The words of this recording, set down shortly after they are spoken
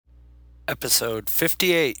Episode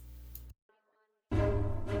 58.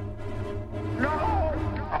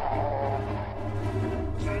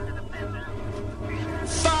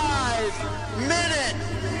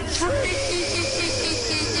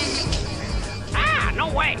 No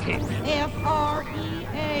way!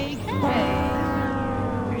 F-R-E-A-K.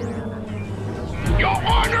 You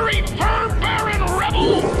ornery fur-bearing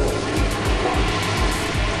rebel!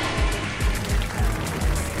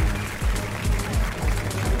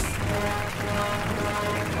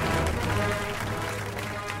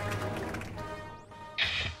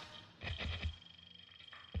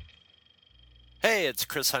 Hey, it's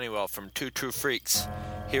Chris Honeywell from Two True Freaks,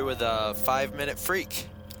 here with a 5-minute freak.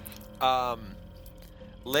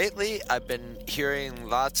 Lately, I've been hearing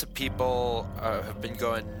lots of people have been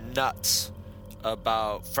going nuts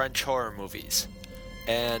about French horror movies.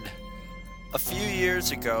 And a few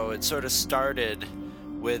years ago, it sort of started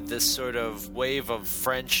with this sort of wave of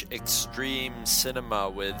French extreme cinema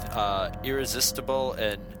with Irresistible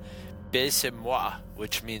and Baisez-moi,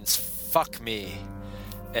 which means fuck me.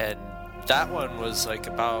 And that one was like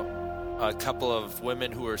about a couple of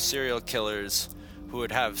women who were serial killers who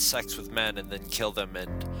would have sex with men and then kill them,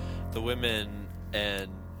 and the women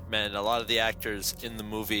and men, a lot of the actors in the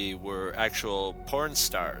movie were actual porn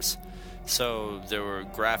stars. So there were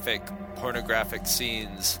pornographic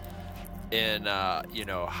scenes in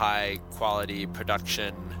high quality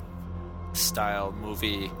production style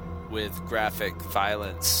movie with graphic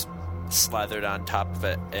violence slathered on top of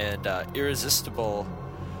it. And Irresistible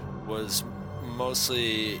was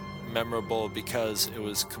mostly memorable because it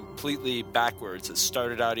was completely backwards. It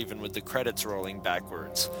started out even with the credits rolling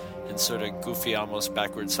backwards and sort of goofy, almost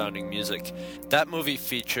backward sounding music. That movie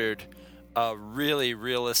featured a really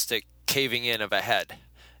realistic caving in of a head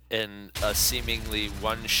in a seemingly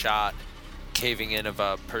one-shot caving in of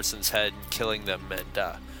a person's head and killing them, and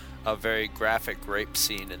a very graphic rape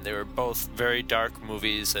scene. And they were both very dark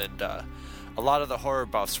movies, and a lot of the horror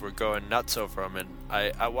buffs were going nuts over them, and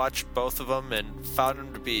I watched both of them and found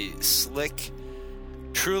them to be slick,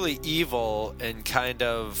 truly evil, and kind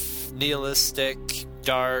of nihilistic,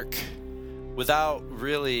 dark, without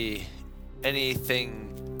really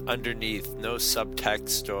anything underneath, no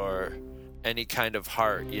subtext or any kind of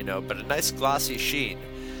heart, but a nice glossy sheen.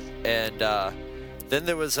 And then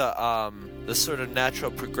there was this sort of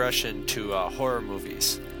natural progression to horror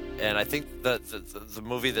movies. And I think that the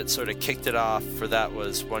movie that sort of kicked it off for that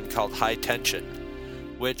was one called High Tension,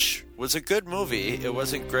 which was a good movie. It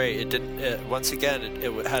wasn't great.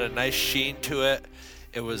 It had a nice sheen to it.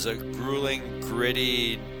 It was a grueling,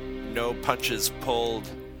 gritty, no punches pulled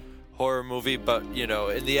horror movie, but,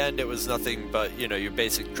 in the end it was nothing but, your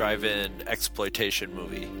basic drive-in exploitation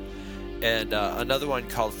movie. And another one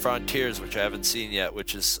called Frontiers, which I haven't seen yet,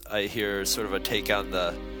 which is, I hear, sort of a take on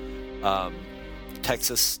the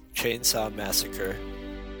Texas Chainsaw Massacre.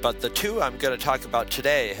 But the two I'm going to talk about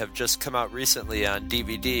today have just come out recently on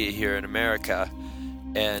DVD here in America.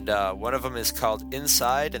 And one of them is called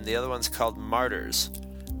Inside, and the other one's called Martyrs.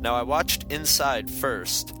 Now, I watched Inside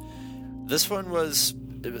first. This one was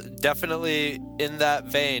definitely in that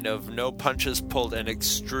vein of no punches pulled and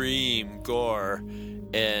extreme gore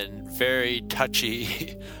and very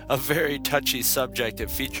touchy, a very touchy subject.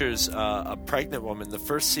 It features a pregnant woman. The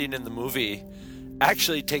first scene in the movie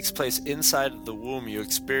actually takes place inside of the womb. You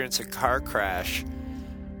experience a car crash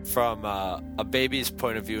from a baby's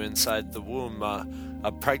point of view inside the womb.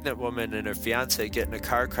 A pregnant woman and her fiance get in a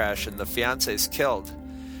car crash, and the fiance's killed.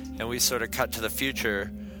 And we sort of cut to the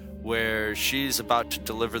future where she's about to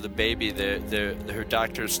deliver the baby. Her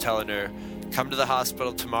doctor's telling her, come to the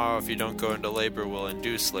hospital tomorrow. If you don't go into labor, we'll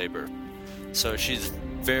induce labor. So she's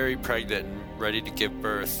very pregnant and ready to give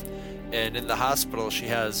birth. And in the hospital, she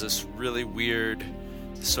has this really weird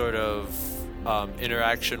sort of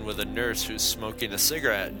interaction with a nurse who's smoking a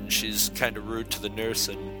cigarette, and she's kind of rude to the nurse.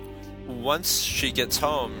 And once she gets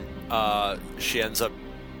home, she ends up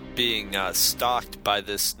being stalked by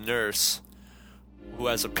this nurse who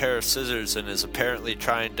has a pair of scissors and is apparently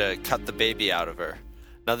trying to cut the baby out of her.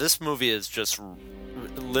 Now, this movie is just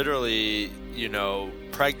literally,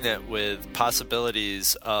 pregnant with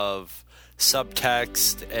possibilities of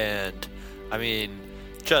subtext, and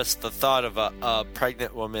just the thought of a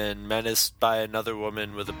pregnant woman menaced by another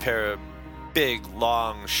woman with a pair of big,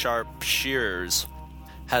 long, sharp shears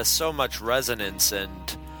has so much resonance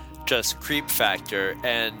and just creep factor,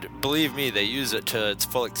 and believe me, they use it to its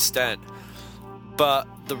full extent. But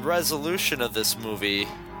the resolution of this movie,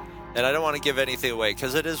 and I don't want to give anything away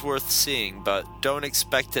because it is worth seeing, but don't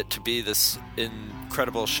expect it to be this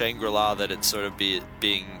incredible Shangri-La that it's sort of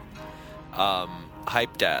being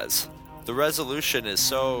hyped as. the resolution is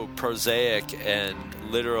so prosaic and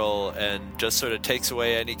literal and just sort of takes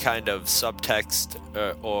away any kind of subtext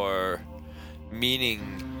or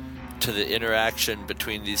meaning to the interaction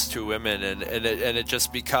between these two women, and it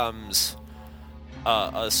just becomes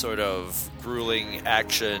a sort of grueling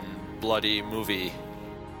action, bloody movie.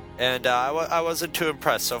 And I wasn't too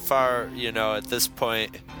impressed. So far, at this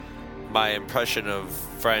point, my impression of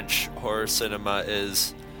French horror cinema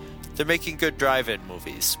is they're making good drive-in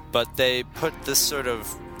movies, but they put this sort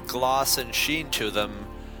of gloss and sheen to them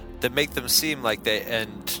that make them seem like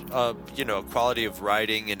quality of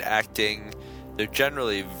writing and acting. They're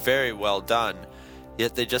generally very well done,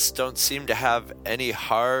 yet they just don't seem to have any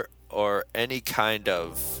heart or any kind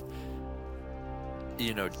of,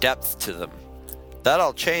 depth to them. That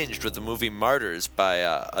all changed with the movie Martyrs by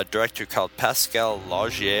a director called Pascal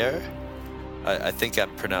Laugier. I think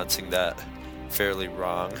I'm pronouncing that fairly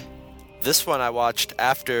wrong. This one I watched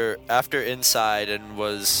after Inside and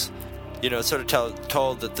was, sort of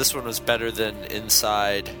told that this one was better than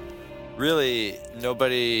Inside. Really,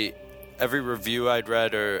 every review I'd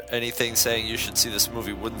read or anything saying you should see this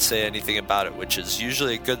movie wouldn't say anything about it, which is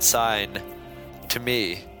usually a good sign to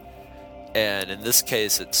me. And in this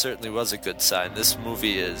case, it certainly was a good sign. This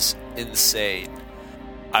movie is insane.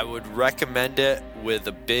 I would recommend it with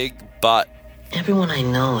a big butt. Everyone I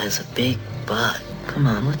know has a big butt. Come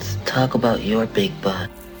on, let's talk about your big butt.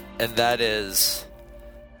 And that is,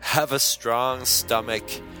 have a strong stomach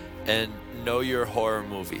and know your horror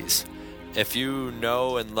movies. If you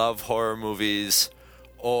know and love horror movies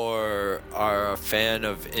or are a fan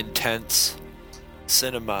of intense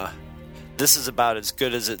cinema, this is about as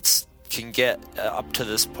good as it can get up to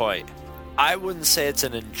this point. I wouldn't say it's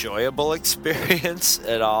an enjoyable experience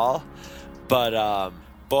at all, but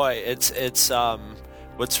boy, it's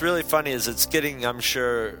what's really funny is it's getting, I'm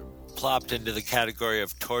sure, plopped into the category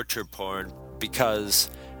of torture porn because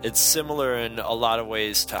it's similar in a lot of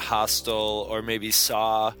ways to Hostel or maybe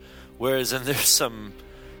Saw, whereas there's some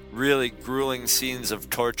really grueling scenes of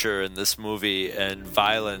torture in this movie and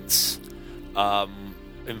violence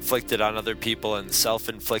inflicted on other people and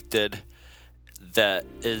self-inflicted that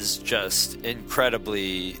is just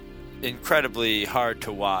incredibly hard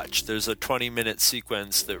to watch. There's a 20-minute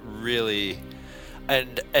sequence that really,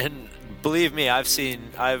 and believe me,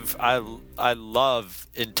 I love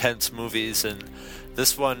intense movies, and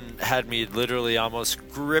this one had me literally almost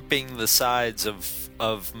gripping the sides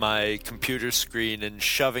of my computer screen and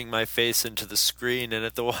shoving my face into the screen, and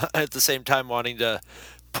at the same time wanting to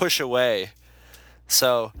push away.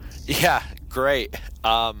 So yeah, great.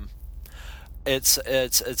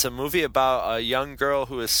 It's a movie about a young girl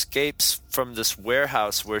who escapes from this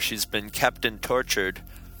warehouse where she's been kept and tortured.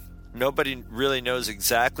 Nobody really knows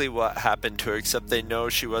exactly what happened to her, except they know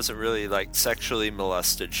she wasn't really sexually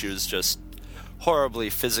molested. She was just horribly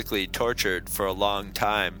physically tortured for a long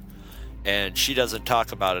time, and she doesn't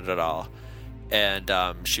talk about it at all. And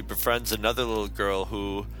she befriends another little girl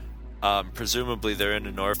who presumably they're in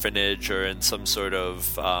an orphanage or in some sort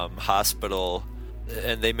of hospital,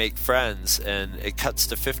 and they make friends, and it cuts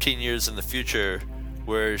to 15 years in the future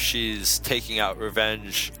where she's taking out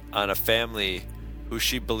revenge on a family who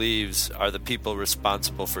she believes are the people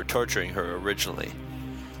responsible for torturing her originally.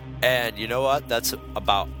 And you know what? That's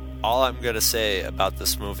about all I'm going to say about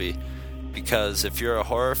this movie, because if you're a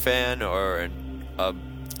horror fan or a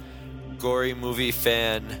gory movie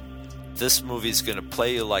fan, this movie's going to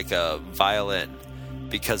play you like a violin,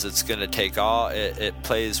 because it's going to take it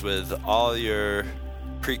plays with all your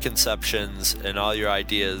preconceptions and all your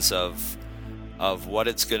ideas of what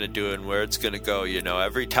it's going to do and where it's going to go.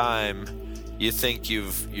 Every time you think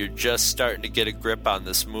you're just starting to get a grip on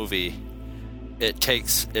this movie, it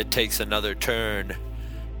takes another turn,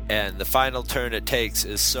 and the final turn it takes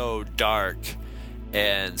is so dark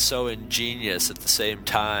and so ingenious at the same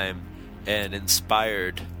time and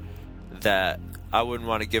inspired that I wouldn't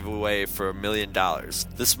want to give away for $1 million.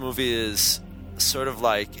 This movie is sort of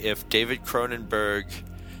like if David Cronenberg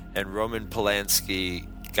and Roman Polanski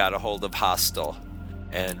got a hold of Hostel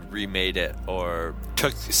and remade it, or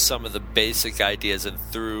took some of the basic ideas and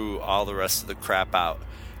threw all the rest of the crap out.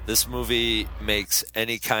 This movie makes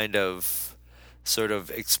any kind of sort of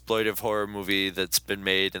exploitive horror movie that's been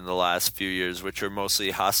made in the last few years, which are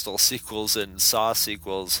mostly Hostel sequels and Saw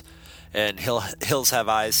sequels and Hills Have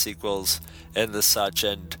Eyes sequels and the such,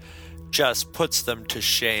 and just puts them to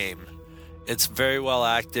shame. It's very well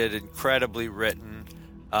acted, incredibly written,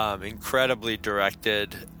 incredibly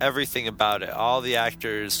directed, everything about it. All the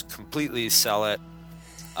actors completely sell it.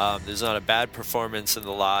 There's not a bad performance in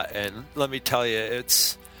the lot, and let me tell you,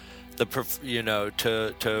 it's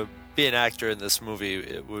to be an actor in this movie,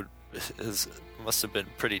 it would must have been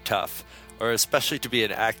pretty tough, or especially to be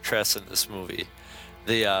an actress in this movie.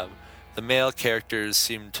 The male characters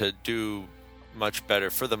seem to do much better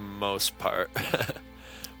for the most part.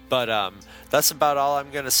 But that's about all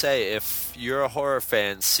I'm going to say. If you're a horror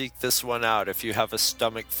fan, seek this one out. If you have a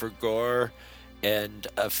stomach for gore and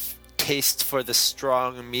a taste for the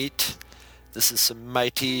strong meat, this is some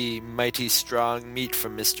mighty, mighty strong meat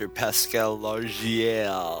from Mr. Pascal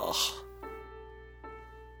Laugier.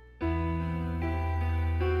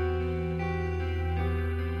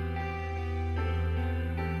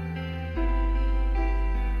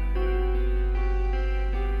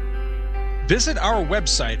 Visit our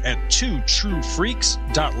website at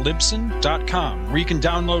twotruefreaks.libsyn.com, where you can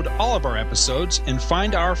download all of our episodes and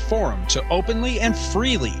find our forum to openly and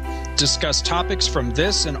freely discuss topics from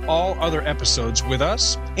this and all other episodes with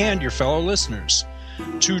us and your fellow listeners.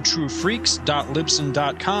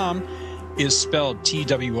 twotruefreaks.libsyn.com is spelled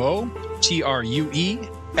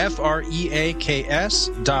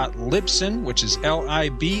TWOTRUEFREAKS.libsyn, which is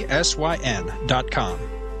LIBSYN.com.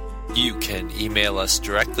 You can email us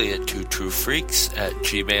directly at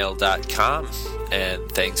twotruefreaks@gmail.com. And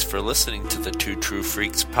thanks for listening to the Two True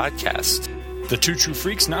Freaks podcast. The Two True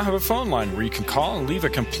Freaks now have a phone line where you can call and leave a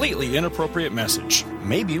completely inappropriate message.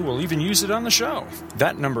 Maybe we'll even use it on the show.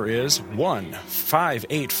 That number is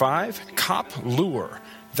 1-585-COP-LURE.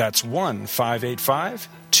 That's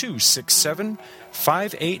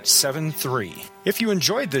 1-585-267-5873. If you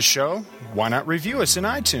enjoyed this show, why not review us in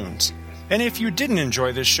iTunes? And if you didn't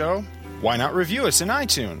enjoy this show, why not review us in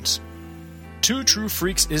iTunes? Two True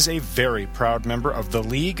Freaks is a very proud member of the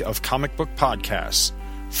League of Comic Book Podcasts.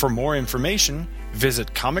 For more information,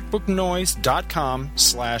 visit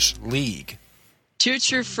comicbooknoise.com/league. Two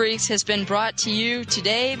True Freaks has been brought to you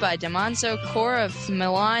today by Damanzo Core of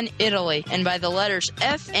Milan, Italy, and by the letters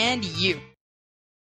F and U.